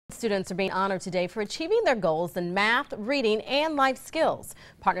students are being honored today for achieving their goals in math, reading, and life skills.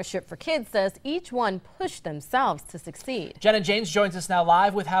 Partnership for Kids says each one pushed themselves to succeed. Jenna James joins us now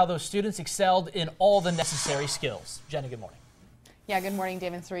live with how those students excelled in all the necessary skills. Jenna, good morning. Yeah, good morning,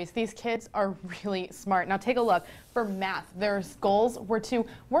 Dave and Cerise. These kids are really smart. Now take a look. For math, their goals were to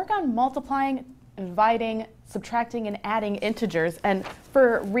work on multiplying, dividing, subtracting, and adding integers. And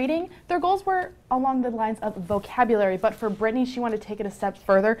for reading, their goals were along the lines of vocabulary. But for Brittany, she wanted to take it a step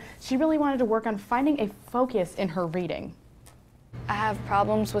further. She really wanted to work on finding a focus in her reading. I have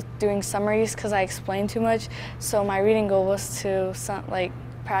problems with doing summaries because I explain too much. So my reading goal was to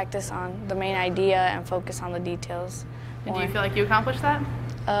practice on the main idea and focus on the details. And do you feel like you accomplished that?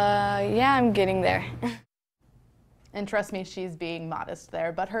 Yeah, I'm getting there. And trust me, she's being modest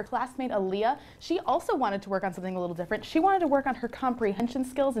there. But her classmate Aaliyah, she also wanted to work on something a little different. She wanted to work on her comprehension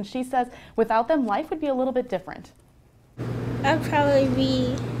skills, and she says without them, life would be a little bit different. I'd probably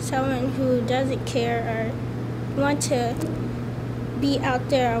be someone who doesn't care or want to be out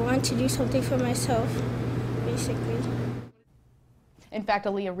there or want to do something for myself, basically. In fact,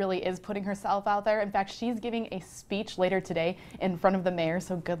 Aaliyah really is putting herself out there. In fact, she's giving a speech later today in front of the mayor,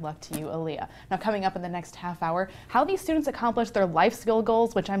 so good luck to you, Aaliyah. Now, coming up in the next half hour, how these students accomplish their life skill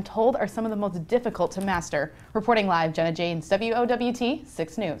goals, which I'm told are some of the most difficult to master. Reporting live, Jenna James, WOWT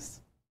 6 News.